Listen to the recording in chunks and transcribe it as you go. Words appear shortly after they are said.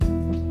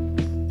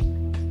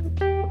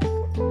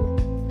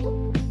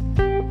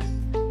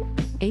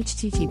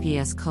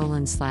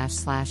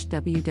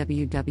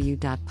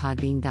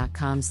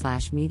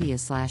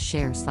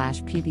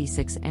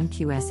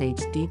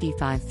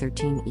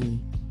https://www.podbean.com/media/share/pb6mqshdd513e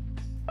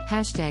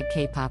Hashtag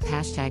K-pop,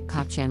 hashtag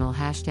pop channel,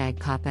 hashtag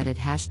cop edit,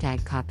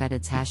 hashtag cop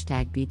edits,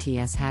 hashtag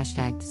BTS,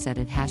 hashtag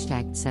tsedit,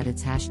 hashtag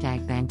tsedits,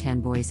 hashtag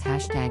Bangtan Boys,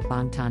 hashtag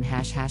Bangtan,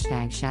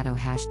 hashtag Shadow,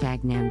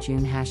 hashtag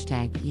Namjoon,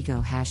 hashtag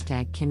Ego,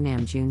 hashtag Kim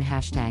Namjoon,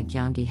 hashtag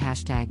Yoongi,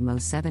 hashtag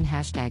Mo7,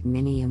 hashtag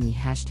Miniyumi,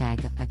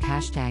 hashtag AK,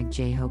 hashtag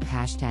J-Hope,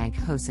 hashtag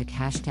Hosik,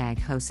 hashtag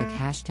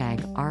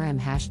RM,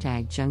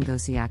 hashtag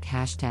Jungkook,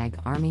 hashtag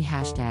Army,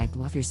 hashtag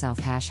Love Yourself,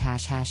 hash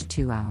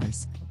 2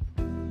 hours.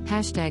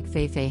 Hashtag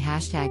Feifei,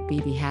 hashtag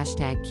BB,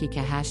 hashtag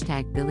Kika,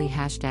 hashtag Billy,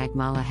 hashtag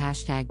Mala,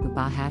 hashtag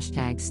Baba,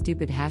 hashtag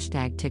Stupid,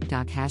 hashtag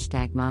TikTok,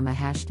 hashtag Mama,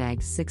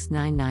 hashtag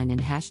 699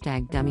 and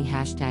hashtag Dummy,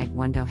 hashtag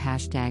Wendo,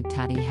 hashtag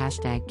Tati,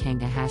 hashtag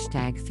Kanga,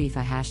 hashtag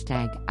FIFA,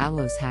 hashtag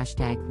Alos,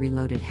 hashtag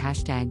Reloaded,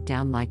 hashtag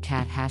Down Like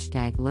Cat,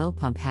 hashtag Lil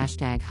Pump,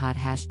 hashtag Hot,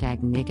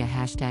 hashtag Nigga,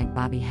 hashtag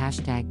Bobby,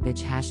 hashtag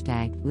Bitch,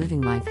 hashtag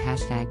Living Life,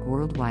 hashtag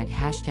Worldwide,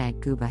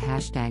 hashtag Gooba,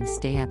 hashtag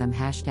Stay Adam,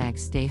 hashtag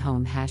Stay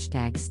Home,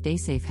 hashtag Stay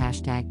Safe,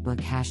 hashtag Book,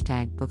 hashtag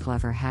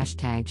Booklover,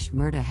 hashtag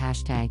Shmurda,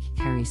 hashtag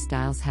Harry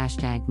Styles,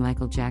 hashtag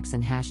Michael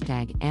Jackson,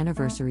 hashtag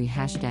Anniversary,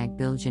 hashtag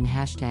Billion,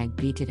 hashtag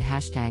Beat It,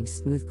 hashtag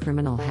Smooth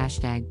Criminal,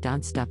 hashtag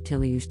Don't Stop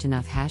Till You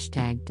Enough,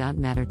 hashtag Don't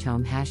Matter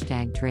Tome,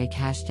 hashtag Drake,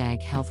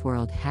 hashtag Health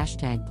World,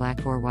 hashtag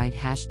Black or White,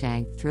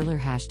 hashtag Thriller,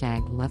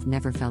 hashtag Love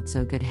Never Felt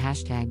So Good,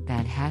 hashtag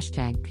Bad,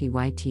 hashtag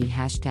PYT,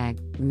 hashtag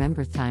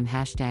Remember Time,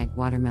 hashtag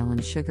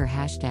Watermelon Sugar,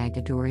 hashtag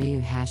Adore You,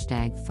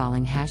 hashtag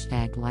Falling,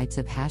 hashtag Lights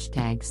Up,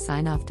 hashtag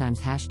Sign Off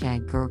Times,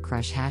 hashtag Girl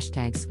Crush,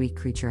 hashtag Sweet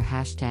Creature,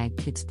 hashtag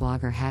Kids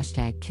Blogger,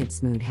 hashtag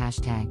Kids Mood,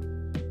 hashtag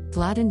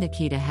Vlad and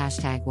Nikita,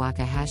 hashtag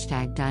Waka,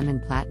 hashtag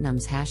Diamond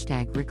Platinums,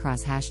 hashtag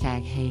Rickross,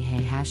 hashtag Hey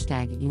Hey,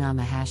 hashtag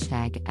Inama,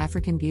 hashtag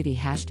African Beauty,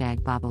 hashtag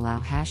Babalao,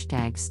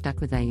 hashtag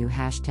Stuck With You,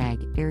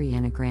 hashtag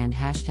Ariana Grande,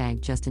 hashtag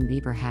Justin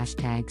Bieber,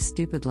 hashtag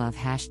Stupid Love,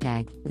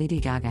 hashtag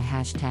Lady Gaga,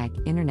 hashtag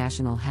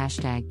International,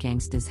 hashtag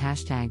Gangstas,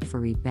 hashtag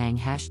Farid Bang,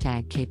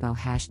 hashtag Capo,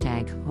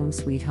 hashtag Home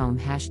Sweet Home,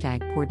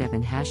 hashtag Poor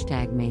Devin,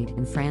 hashtag Made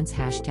in France,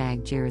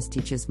 hashtag Jairus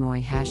Teaches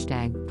Moy,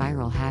 hashtag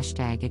Viral,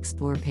 hashtag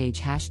Explore Page,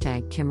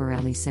 hashtag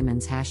Kimberly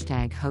Simmons, hashtag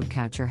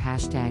Hopecoucher,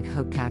 hashtag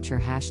Hopecoucher,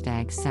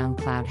 hashtag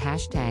SoundCloud,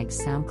 hashtag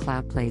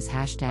SoundCloud Plays,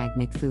 hashtag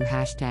NickFu,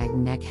 hashtag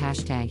Neck,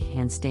 hashtag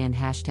Handstand,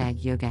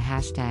 hashtag Yoga,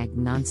 hashtag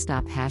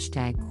Nonstop,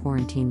 hashtag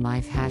Quarantine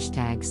Life,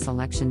 hashtag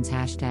Selections,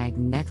 hashtag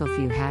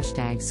Necklefew,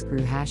 hashtag Screw,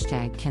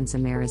 hashtag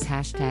Kensamaras,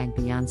 hashtag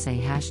Beyonce,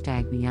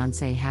 hashtag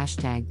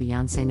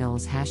Beyonce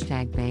Knowles,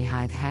 hashtag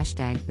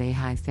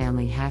Bayhive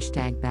Family,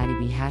 hashtag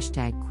Baddie,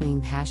 hashtag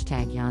Queen,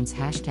 hashtag Yans,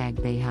 hashtag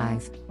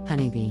Bayhive,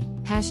 Honeybee,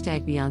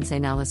 hashtag Beyonce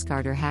Nellis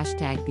Carter,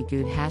 hashtag Be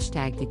Good,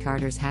 hashtag The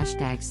Carters,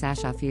 hashtag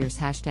Sasha Fierce,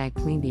 hashtag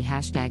Queen Bee,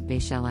 hashtag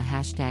Bayshella,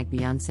 hashtag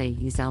Beyonce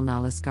Giselle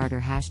Nellis Carter,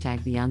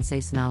 hashtag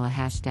Beyonce Snala,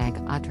 hashtag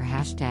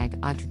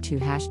Otter2,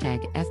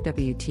 hashtag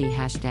FWT,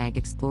 hashtag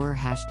Explorer,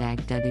 hashtag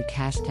Duduk,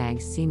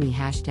 hashtag See Me,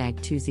 hashtag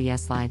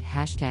 2ZSLide,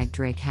 hashtag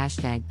Drake,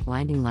 hashtag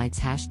Blinding Lights,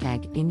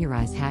 hashtag In Your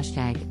Eyes,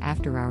 hashtag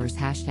After Hours,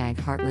 hashtag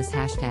Heartless,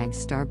 hashtag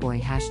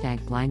Starboy,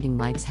 hashtag Blinding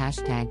Lights,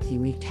 hashtag The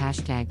Weeked,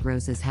 hashtag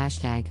Roses,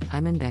 hashtag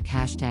Imanbek,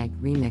 hashtag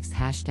Remix,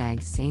 hashtag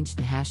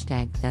Saintston,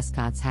 hashtag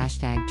Thescots,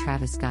 hashtag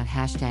Travis Scott,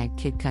 hashtag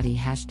Kid Cudi,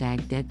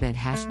 hashtag Deadbed,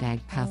 hashtag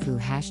Pafu,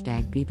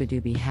 hashtag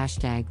Beepadoobie,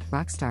 hashtag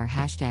Rockstar,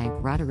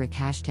 hashtag Roderick,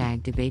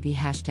 hashtag DaBaby,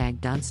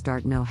 hashtag Don't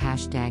Start No,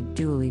 hashtag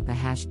Dua Lipa,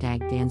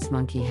 hashtag Dance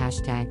Monkey,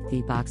 hashtag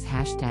TheBox,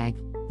 hashtag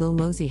Lil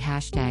Mosey,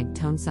 hashtag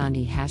Tone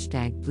Sandi,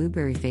 hashtag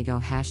Blueberry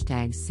Fago,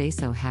 hashtag Say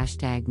So,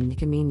 hashtag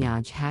Nicki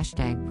Minaj,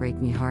 hashtag Break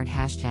Me Heart,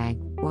 hashtag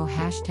Whoa,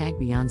 hashtag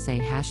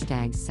Beyonce,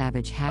 hashtag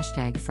Savage,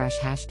 hashtag Fresh,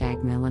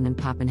 hashtag Melanin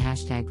Poppin',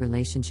 hashtag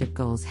Relationship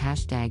Goals,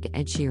 hashtag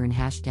Ed Sheeran,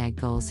 hashtag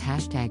Goals,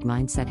 hashtag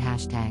Mindset,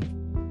 hashtag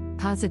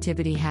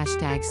Positivity,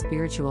 hashtag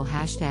Spiritual,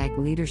 hashtag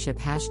Leadership,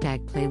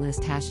 hashtag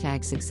Playlist,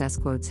 hashtag Success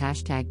Quotes,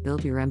 hashtag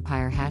Build Your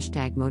Empire,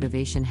 hashtag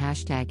Motivation,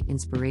 hashtag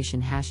Inspiration,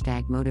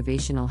 hashtag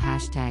Motivational,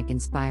 hashtag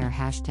Inspire,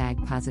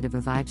 hashtag Positive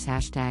Vibes,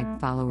 hashtag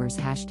Followers,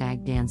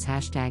 hashtag Dance,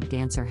 hashtag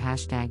Dancer,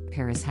 hashtag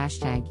Paris,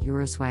 hashtag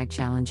Euroswag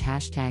Challenge,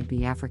 hashtag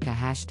Be Africa,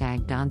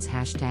 hashtag Dance,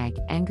 hashtag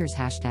Angers,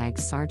 hashtag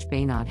Sarge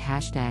Baynot,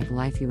 hashtag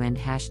Life You End,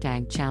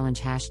 hashtag Challenge,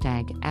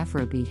 hashtag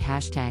Afrobeat,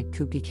 hashtag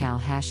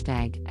Kupical,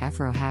 hashtag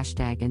Afro,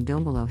 hashtag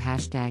Ndombolo,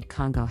 hashtag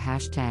Congo,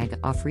 hashtag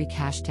Afrique,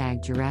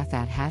 hashtag Giraffe,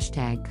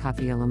 hashtag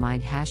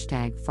Coffeeolamide,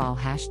 hashtag Fall,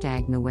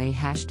 hashtag Noe,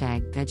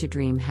 hashtag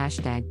Vegedream,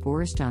 hashtag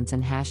Boris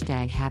Johnson,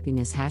 hashtag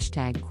Happiness,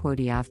 hashtag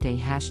Quotiafde,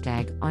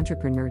 hashtag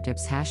Entrepreneur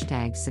Tips,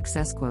 hashtag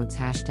Success Quotes,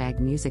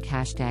 hashtag Music,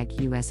 hashtag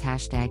US,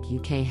 hashtag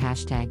UK,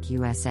 hashtag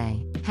USA,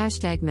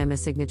 hashtag Mema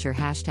Signature,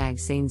 hashtag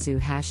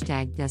Sainzu,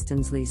 hashtag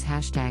Destinsleys,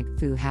 hashtag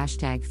Fu,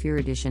 hashtag Fear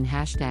Edition,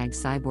 hashtag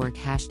Cyborg,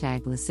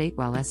 hashtag Lesate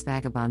While S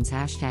Vagabonds,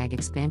 hashtag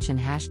Expansion,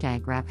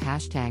 hashtag Rap,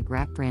 hashtag hashtag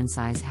rap brand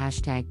size,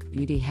 hashtag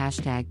beauty,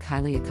 hashtag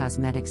Kylie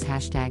Cosmetics,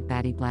 hashtag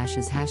Batty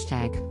Blashes,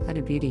 hashtag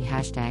Huda Beauty,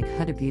 hashtag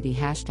Huda Beauty,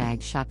 hashtag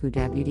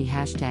Shapuda Beauty,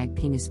 hashtag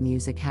Penis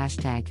Music,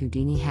 hashtag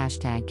Houdini,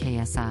 hashtag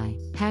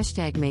KSI,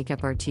 hashtag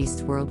Makeup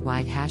Artists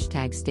Worldwide,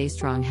 hashtag Stay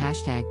Strong,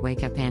 hashtag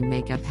Wake Up and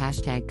Makeup,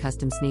 hashtag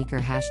Custom Sneaker,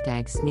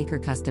 hashtag Sneaker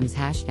Customs,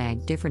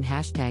 hashtag Different,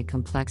 hashtag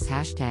Complex,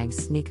 hashtag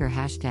Sneaker,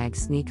 hashtag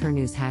Sneaker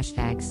News,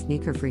 hashtag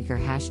Sneaker Freaker,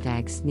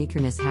 hashtag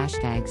Sneakerness,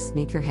 hashtag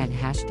Sneakerhead,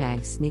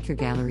 hashtag Sneaker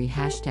Gallery,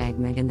 hashtag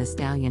Megan Thee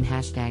Stallion,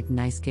 hashtag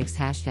Nice Kicks,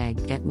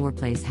 hashtag Get More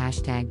Plays,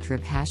 hashtag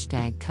Drip,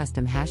 hashtag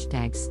Custom,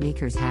 hashtag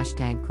Sneakers,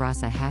 hashtag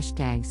Grassa,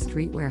 hashtag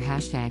Streetwear,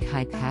 hashtag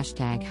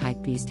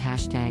Hype Beast,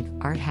 hashtag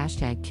Art,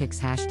 hashtag Kicks,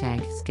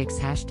 hashtag Skicks,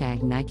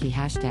 hashtag Nike,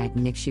 hashtag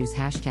Nick Shoes,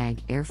 hashtag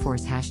Air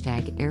Force,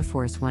 hashtag Air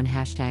Force One,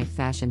 hashtag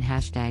Fashion,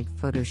 hashtag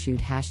Photoshoot,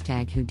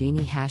 hashtag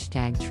Houdini,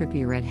 hashtag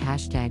Trippy Red,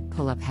 hashtag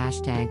Pull Up,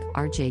 hashtag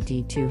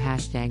RJD2,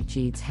 hashtag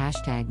Jeeds,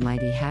 hashtag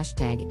Mighty,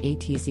 hashtag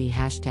ATZ,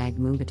 hashtag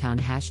Moonbaton,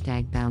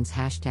 hashtag Bounce,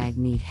 hashtag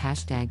Neat,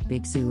 hashtag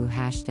Big Zoo,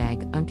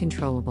 hashtag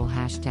Uncontrollable,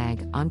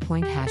 hashtag On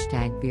Point,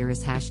 hashtag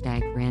Beerus,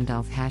 hashtag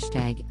Randolph,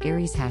 hashtag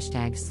Aries,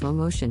 hashtag Slow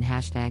Motion,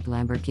 hashtag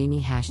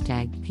Lamborghini,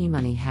 hashtag P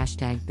Money,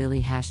 hashtag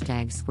Billy,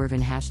 hashtag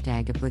Swervin,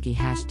 hashtag A Boogie,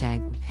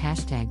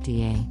 hashtag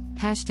DA.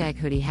 Hashtag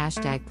Hoodie,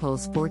 hashtag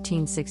Pulse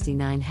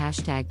 1469,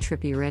 hashtag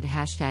Trippy Red,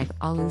 hashtag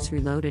Alus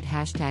Reloaded,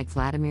 hashtag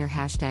Vladimir,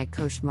 hashtag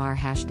Koshmar,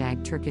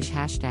 hashtag Turkish,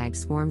 hashtag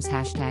Swarms,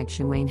 hashtag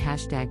Shinwane,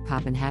 hashtag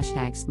Poppin,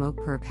 hashtag Smoke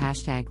Perp,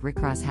 hashtag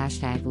Rickross,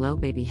 hashtag Lil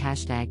Baby,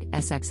 hashtag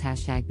SX,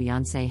 hashtag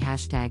Beyonce,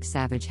 hashtag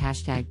Savage,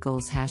 hashtag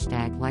Goals,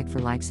 hashtag Like for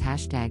Likes,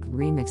 hashtag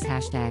Remix,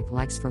 hashtag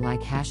Likes for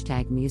Like,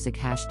 hashtag Music,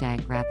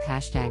 hashtag Rap,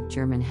 hashtag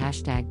German,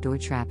 hashtag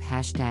Deutschrap,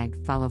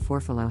 hashtag Follow for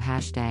Follow,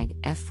 hashtag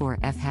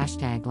F4F,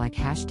 hashtag Like,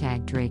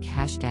 hashtag Drake,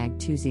 hashtag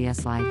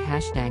 2ZS Light,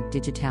 hashtag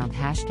Digital,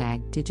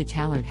 hashtag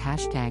Digitalert,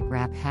 hashtag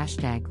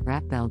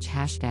Rap Belge,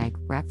 hashtag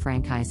Rap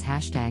Franchise,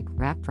 hashtag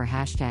Rap for,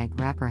 hashtag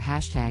Rapper,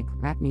 hashtag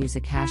Rap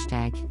Music,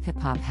 hashtag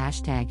Hip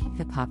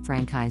Hop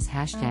Franchise,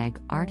 hashtag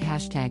Art,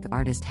 hashtag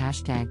Artist,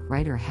 hashtag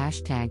Writer,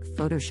 hashtag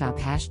Photoshop,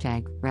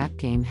 hashtag Rap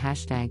Game,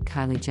 hashtag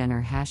Kylie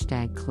Jenner,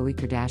 hashtag Khloe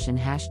Kardashian,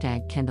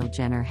 hashtag Kendall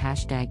Jenner,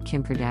 hashtag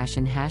Kim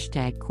Kardashian,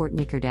 hashtag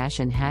Kourtney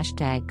Kardashian,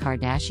 hashtag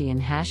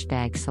Kardashian,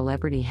 hashtag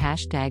Celebrity,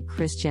 hashtag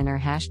Kris Jenner,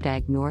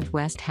 hashtag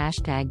Northwest,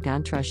 hashtag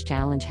Guntrush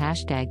Challenge,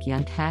 hashtag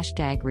Yunt,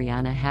 hashtag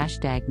Rihanna,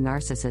 hashtag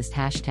Narcissist,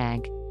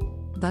 hashtag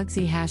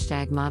Bugsy,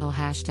 hashtag Model,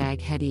 hashtag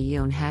Hetty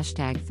Yoon,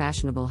 hashtag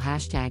Fashionable,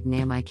 hashtag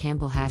Naomi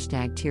Campbell,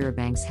 hashtag Tyra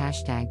Banks,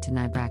 hashtag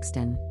Tanai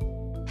Braxton,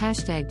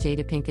 hashtag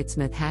Jada Pinkett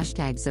Smith,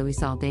 hashtag Zoe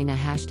Saldana,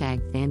 hashtag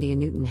Thandia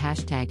Newton,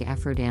 hashtag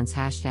Afrodance,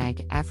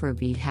 hashtag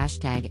Afrobeat,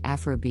 hashtag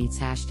Afrobeats,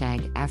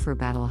 hashtag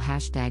Afrobattle,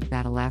 hashtag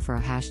Battle Afro,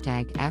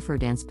 hashtag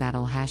Afrodance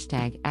Battle,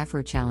 hashtag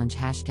Afro Challenge,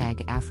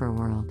 hashtag Afro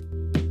World.